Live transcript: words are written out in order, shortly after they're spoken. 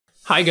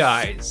Hi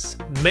guys!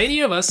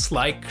 Many of us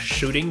like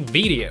shooting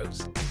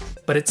videos,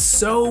 but it's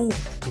so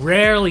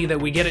rarely that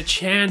we get a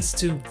chance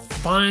to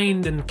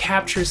find and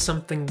capture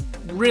something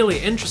really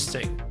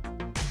interesting.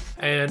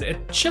 And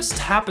it just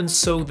happens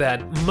so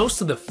that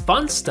most of the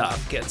fun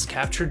stuff gets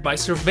captured by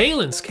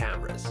surveillance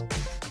cameras.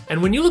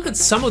 And when you look at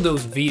some of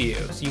those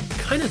videos, you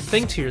kind of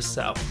think to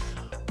yourself,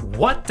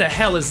 what the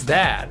hell is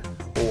that?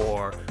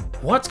 Or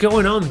what's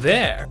going on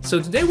there?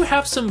 So today we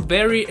have some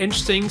very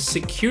interesting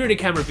security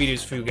camera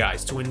videos for you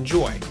guys to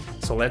enjoy.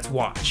 So let's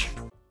watch.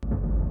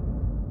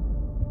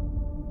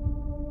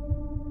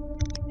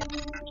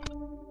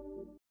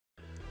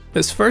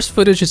 This first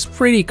footage is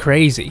pretty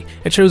crazy.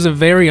 It shows a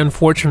very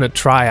unfortunate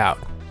tryout.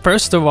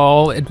 First of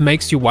all, it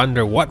makes you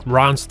wonder what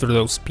runs through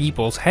those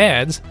people's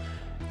heads.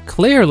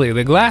 Clearly,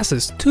 the glass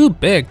is too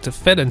big to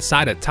fit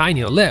inside a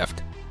tiny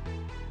lift.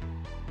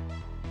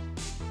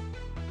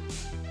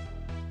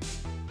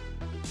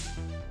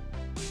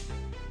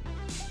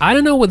 I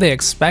don't know what they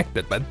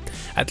expected, but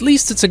at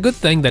least it's a good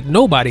thing that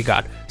nobody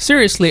got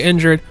seriously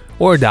injured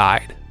or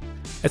died.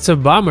 It's a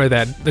bummer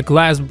that the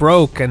glass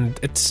broke and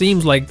it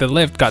seems like the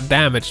lift got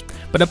damaged,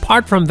 but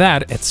apart from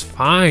that, it's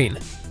fine.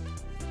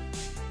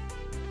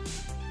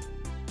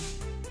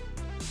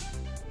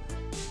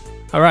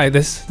 Alright,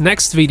 this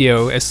next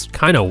video is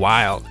kinda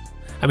wild.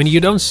 I mean, you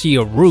don't see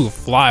a roof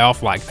fly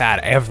off like that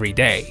every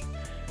day.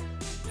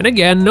 And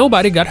again,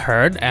 nobody got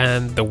hurt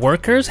and the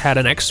workers had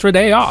an extra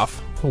day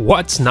off.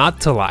 What's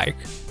not to like?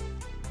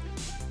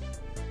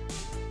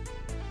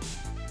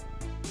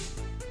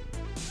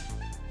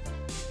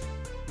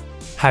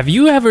 Have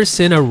you ever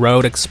seen a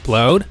road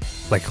explode?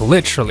 Like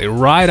literally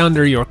right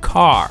under your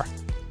car.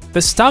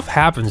 This stuff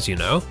happens, you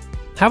know?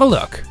 Have a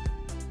look.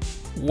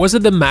 Was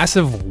it the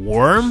massive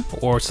worm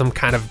or some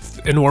kind of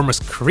enormous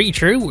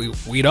creature?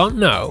 We don't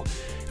know.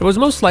 It was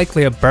most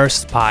likely a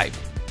burst pipe.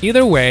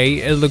 Either way,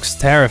 it looks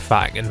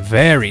terrifying and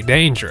very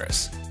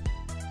dangerous.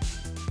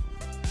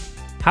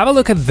 Have a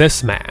look at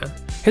this man.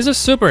 He's a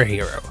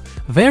superhero.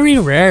 Very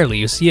rarely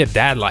you see a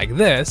dad like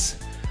this.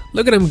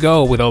 Look at him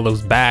go with all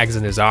those bags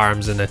in his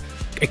arms and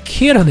a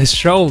kid on his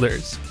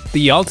shoulders.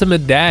 The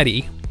ultimate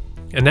daddy.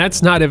 And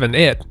that's not even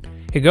it.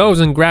 He goes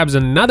and grabs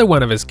another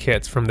one of his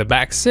kids from the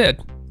back seat.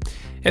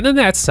 And then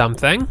that's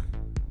something.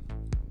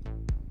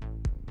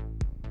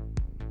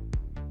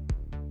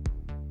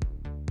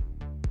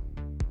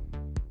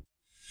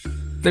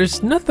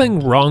 There's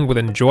nothing wrong with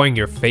enjoying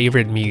your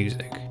favorite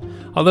music.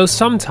 Although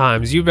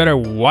sometimes you better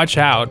watch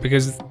out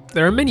because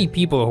there are many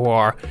people who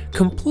are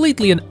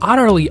completely and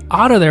utterly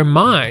out of their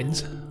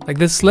minds. Like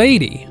this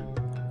lady.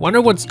 Wonder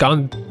what's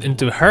gone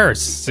into her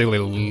silly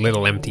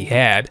little empty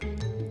head.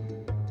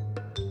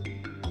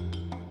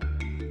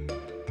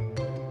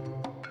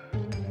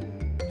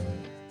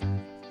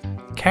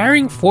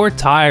 Carrying 4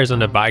 tires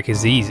on a bike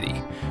is easy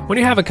when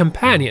you have a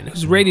companion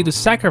who's ready to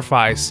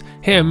sacrifice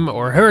him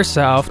or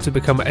herself to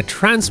become a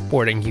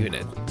transporting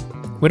unit.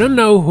 We don't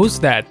know who's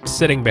that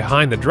sitting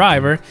behind the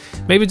driver,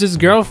 maybe it's his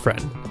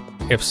girlfriend.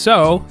 If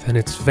so, then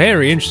it's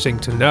very interesting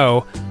to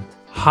know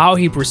how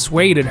he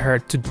persuaded her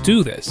to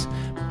do this.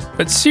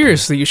 But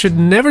seriously, you should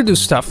never do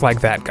stuff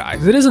like that,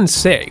 guys. It isn't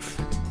safe.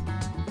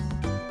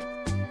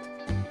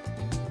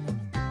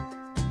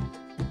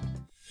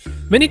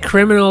 Many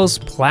criminals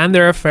plan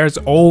their affairs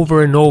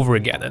over and over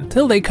again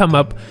until they come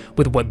up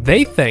with what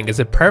they think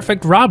is a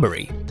perfect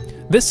robbery.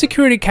 This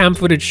security cam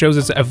footage shows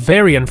us a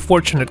very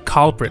unfortunate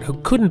culprit who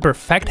couldn't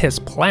perfect his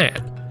plan.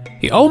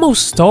 He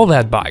almost stole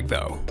that bike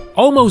though.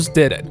 Almost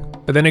did it,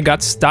 but then it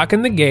got stuck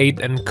in the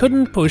gate and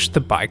couldn't push the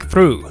bike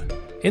through.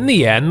 In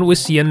the end, we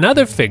see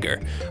another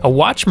figure, a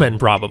watchman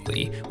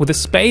probably, with a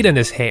spade in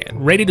his hand,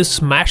 ready to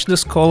smash the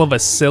skull of a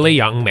silly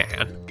young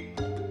man.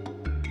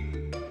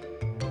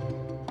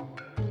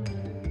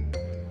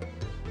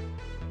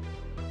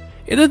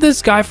 Either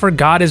this guy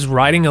forgot he's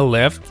riding a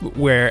lift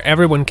where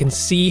everyone can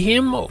see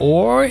him,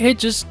 or he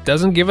just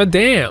doesn't give a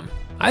damn.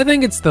 I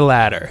think it's the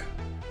latter.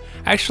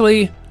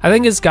 Actually, I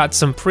think it's got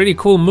some pretty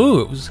cool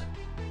moves.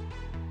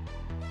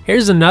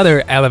 Here's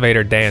another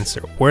elevator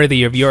dancer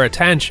worthy of your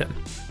attention.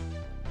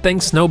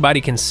 Thinks nobody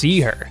can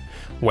see her.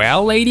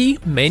 Well, lady,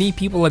 many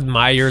people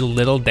admire your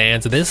little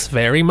dance this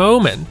very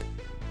moment.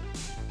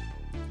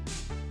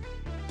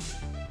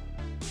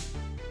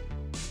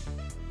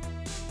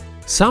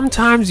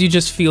 Sometimes you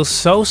just feel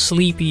so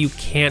sleepy you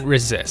can't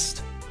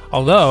resist.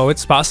 Although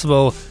it's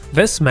possible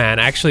this man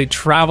actually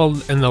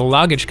traveled in the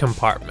luggage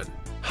compartment.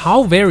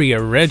 How very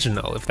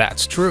original if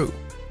that's true.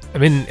 I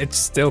mean, it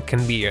still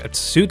can be a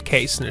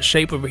suitcase in the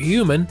shape of a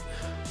human.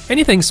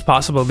 Anything's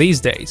possible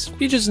these days,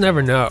 you just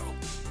never know.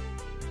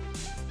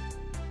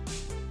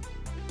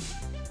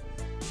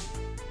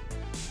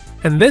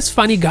 And this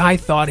funny guy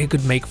thought he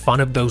could make fun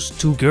of those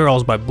 2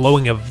 girls by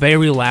blowing a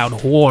very loud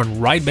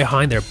horn right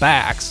behind their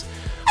backs.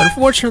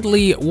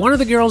 Unfortunately, one of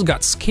the girls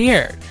got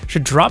scared. She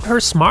dropped her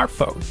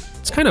smartphone.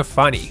 It's kind of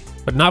funny,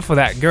 but not for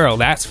that girl,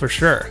 that's for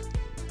sure.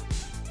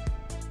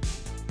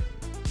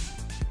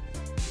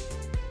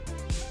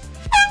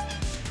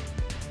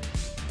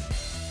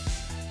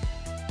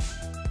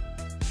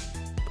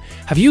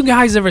 Have you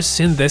guys ever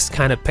seen this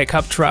kind of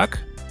pickup truck?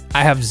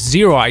 I have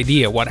zero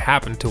idea what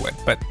happened to it,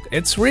 but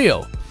it's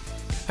real.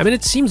 I mean,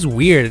 it seems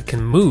weird it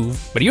can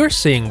move, but you're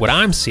seeing what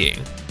I'm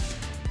seeing.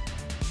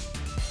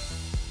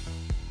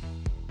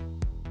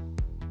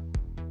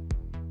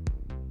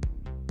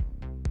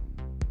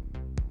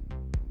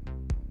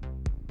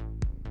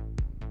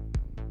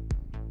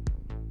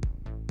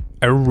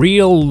 A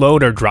real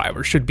loader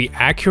driver should be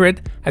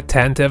accurate,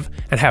 attentive,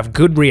 and have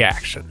good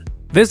reaction.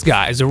 This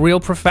guy is a real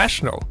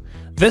professional.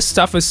 This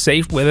stuff is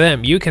safe with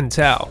him, you can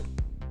tell.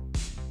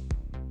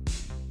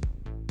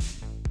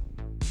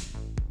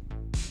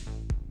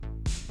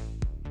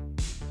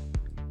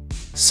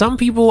 Some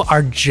people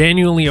are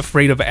genuinely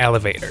afraid of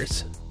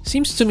elevators.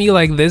 Seems to me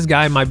like this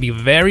guy might be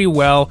very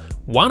well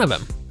one of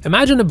them.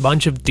 Imagine a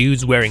bunch of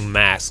dudes wearing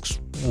masks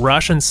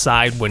rush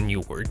inside when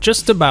you were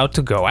just about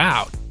to go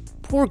out.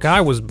 Poor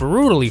guy was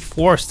brutally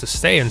forced to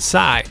stay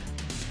inside.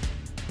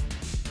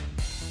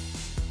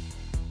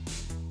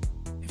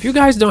 If you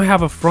guys don't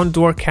have a front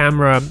door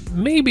camera,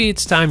 maybe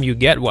it's time you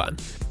get one.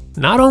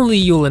 Not only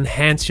you'll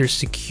enhance your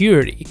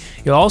security,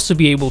 you'll also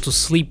be able to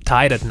sleep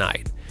tight at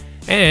night.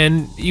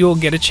 And you'll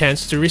get a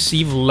chance to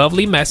receive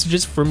lovely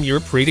messages from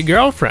your pretty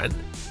girlfriend.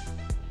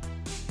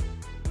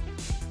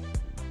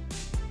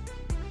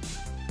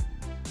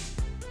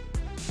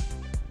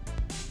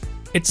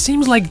 It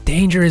seems like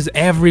danger is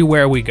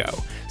everywhere we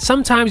go.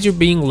 Sometimes you're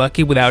being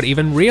lucky without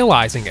even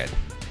realizing it.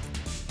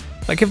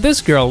 Like if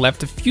this girl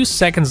left a few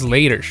seconds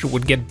later, she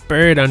would get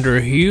buried under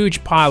a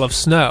huge pile of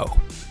snow.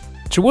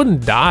 She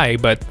wouldn't die,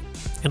 but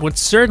it would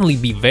certainly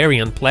be very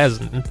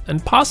unpleasant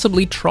and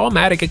possibly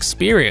traumatic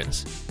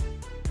experience.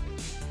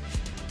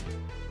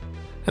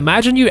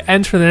 Imagine you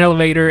enter an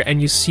elevator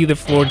and you see the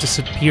floor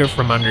disappear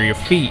from under your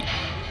feet.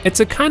 It's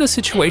a kind of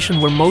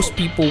situation where most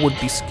people would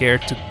be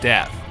scared to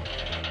death.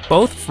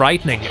 Both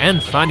frightening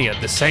and funny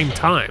at the same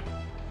time.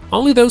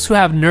 Only those who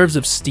have nerves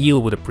of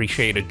steel would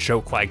appreciate a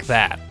joke like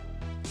that.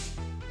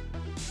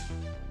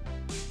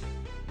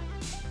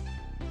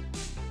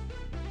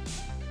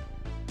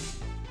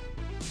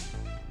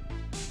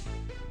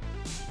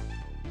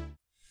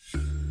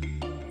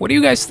 What do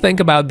you guys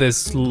think about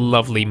this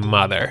lovely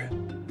mother?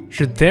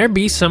 Should there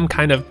be some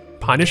kind of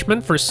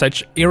punishment for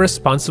such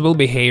irresponsible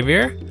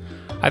behavior?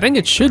 I think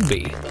it should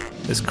be.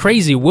 This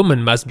crazy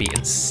woman must be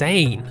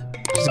insane.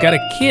 She's got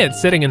a kid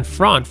sitting in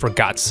front, for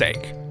God's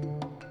sake.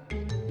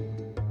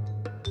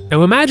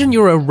 Now imagine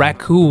you're a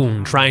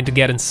raccoon trying to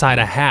get inside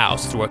a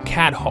house through a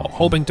cat hole,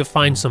 hoping to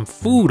find some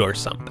food or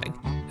something.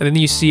 And then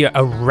you see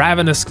a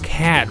ravenous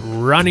cat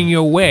running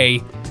your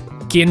way,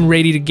 getting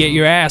ready to get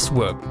your ass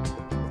whooped.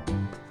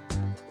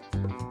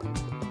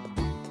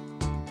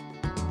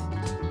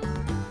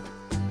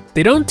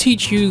 They don't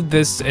teach you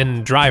this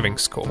in driving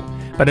school,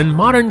 but in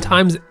modern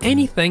times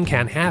anything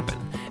can happen.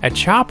 A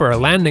chopper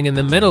landing in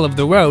the middle of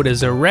the road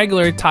is a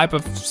regular type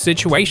of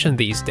situation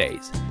these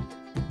days.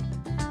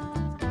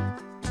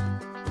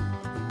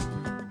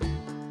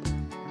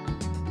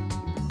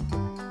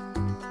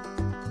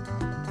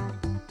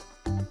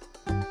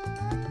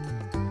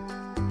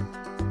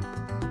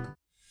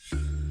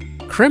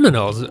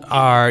 Criminals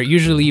are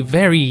usually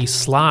very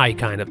sly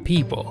kind of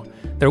people.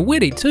 They're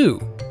witty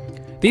too.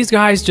 These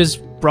guys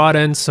just brought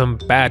in some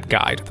bad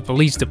guy to the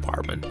police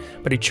department,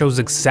 but he chose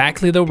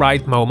exactly the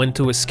right moment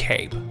to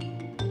escape.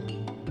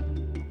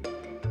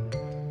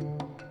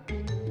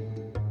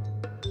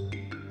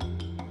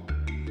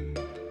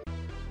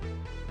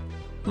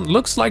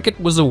 Looks like it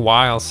was a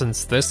while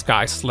since this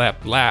guy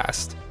slept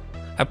last.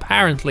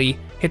 Apparently,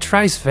 he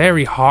tries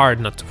very hard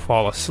not to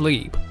fall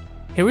asleep.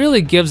 He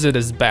really gives it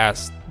his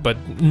best, but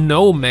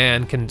no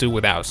man can do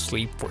without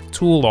sleep for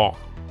too long.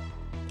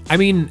 I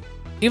mean,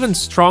 even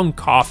strong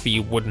coffee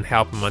wouldn't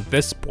help him at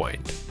this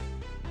point.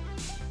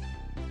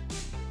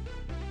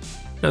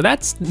 Now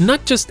that's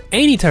not just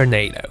any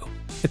tornado,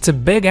 it's a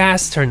big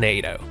ass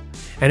tornado,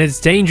 and it's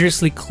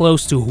dangerously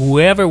close to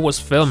whoever was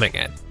filming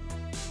it.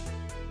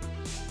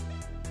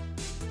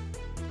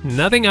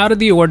 Nothing out of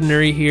the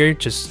ordinary here,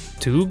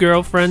 just two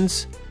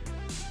girlfriends.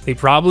 They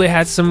probably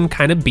had some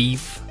kind of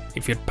beef,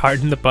 if you'd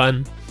pardon the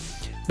pun.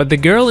 But the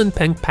girl in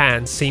pink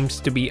pants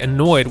seems to be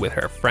annoyed with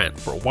her friend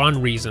for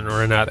one reason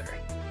or another.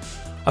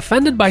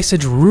 Offended by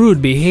such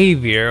rude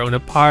behavior on the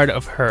part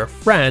of her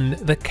friend,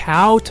 the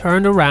cow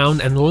turned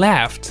around and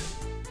left.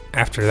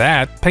 After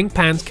that, Pink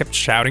Pants kept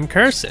shouting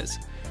curses.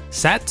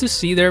 Sad to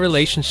see their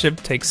relationship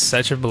take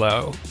such a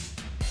blow.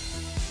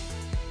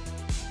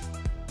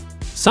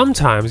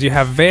 Sometimes you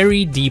have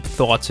very deep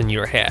thoughts in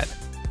your head,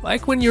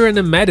 like when you're in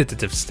a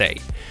meditative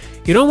state.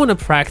 You don't want to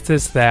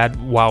practice that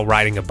while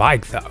riding a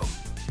bike though.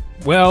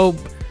 Well,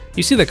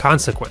 you see the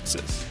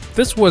consequences. If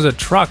this was a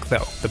truck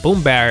though, the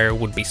boom barrier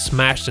would be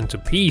smashed into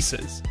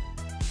pieces.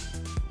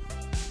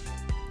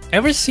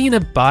 Ever seen a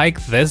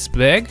bike this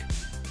big?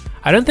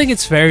 I don't think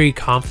it's very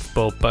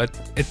comfortable, but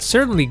it's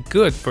certainly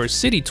good for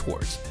city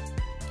tours.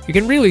 You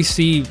can really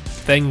see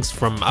things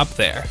from up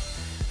there,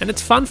 and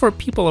it's fun for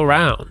people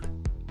around.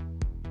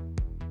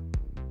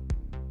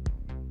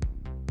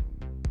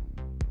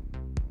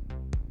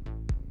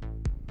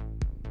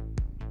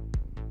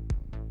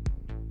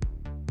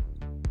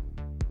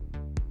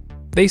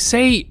 They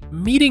say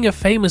meeting a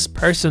famous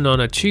person on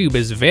a tube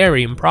is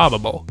very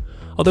improbable,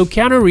 although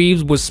Keanu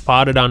Reeves was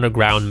spotted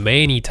underground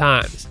many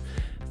times.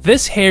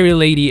 This hairy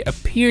lady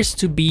appears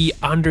to be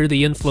under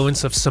the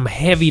influence of some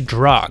heavy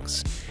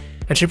drugs,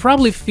 and she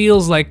probably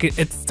feels like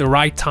it's the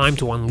right time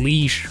to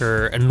unleash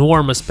her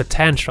enormous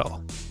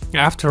potential.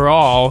 After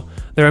all,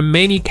 there are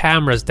many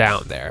cameras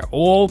down there,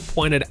 all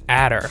pointed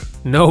at her,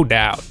 no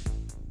doubt.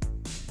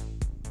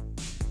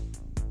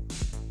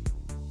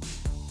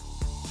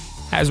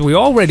 As we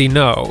already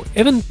know,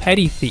 even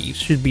petty thieves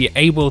should be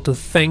able to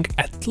think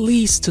at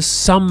least to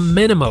some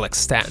minimal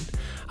extent,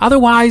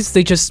 otherwise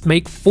they just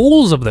make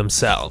fools of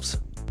themselves.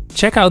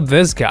 Check out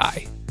this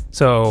guy.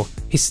 So,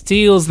 he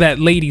steals that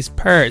lady's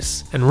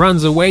purse and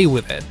runs away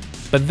with it,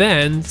 but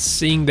then,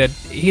 seeing that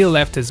he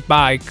left his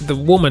bike, the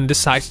woman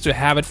decides to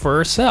have it for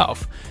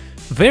herself.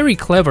 Very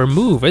clever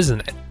move,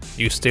 isn't it?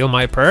 You steal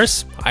my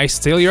purse, I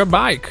steal your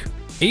bike.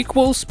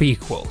 Equals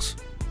equals.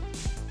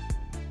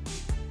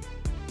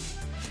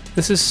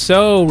 This is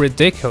so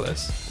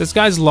ridiculous. This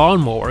guy's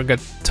lawnmower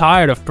got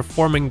tired of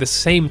performing the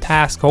same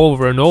task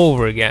over and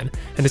over again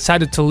and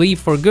decided to leave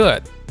for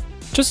good.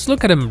 Just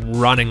look at him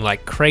running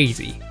like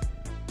crazy.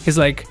 He's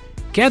like,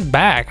 "Get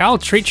back, I'll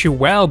treat you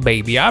well,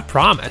 baby, I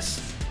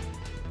promise."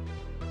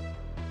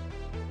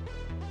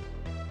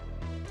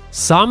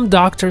 Some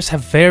doctors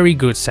have very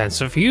good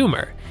sense of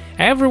humor.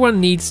 Everyone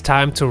needs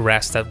time to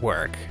rest at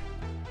work.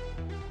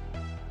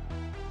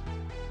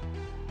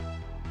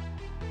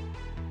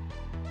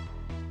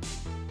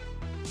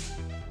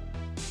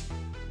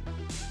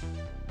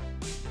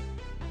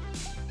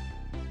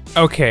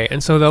 Okay,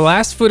 and so the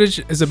last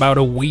footage is about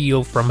a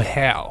wheel from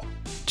hell.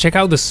 Check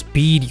out the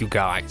speed, you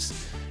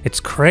guys. It's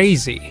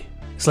crazy.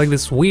 It's like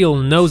this wheel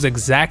knows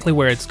exactly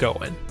where it's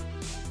going.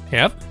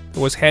 Yep, it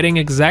was heading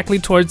exactly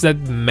towards that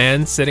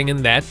man sitting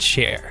in that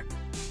chair.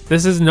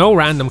 This is no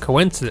random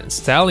coincidence,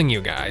 telling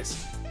you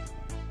guys.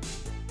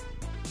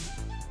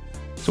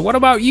 So what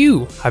about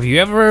you? Have you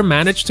ever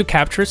managed to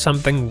capture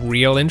something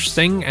real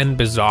interesting and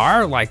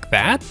bizarre like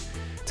that?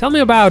 Tell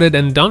me about it,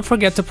 and don't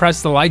forget to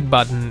press the like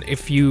button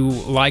if you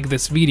like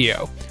this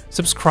video.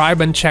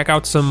 Subscribe and check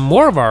out some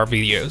more of our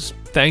videos.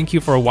 Thank you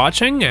for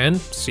watching, and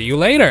see you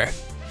later!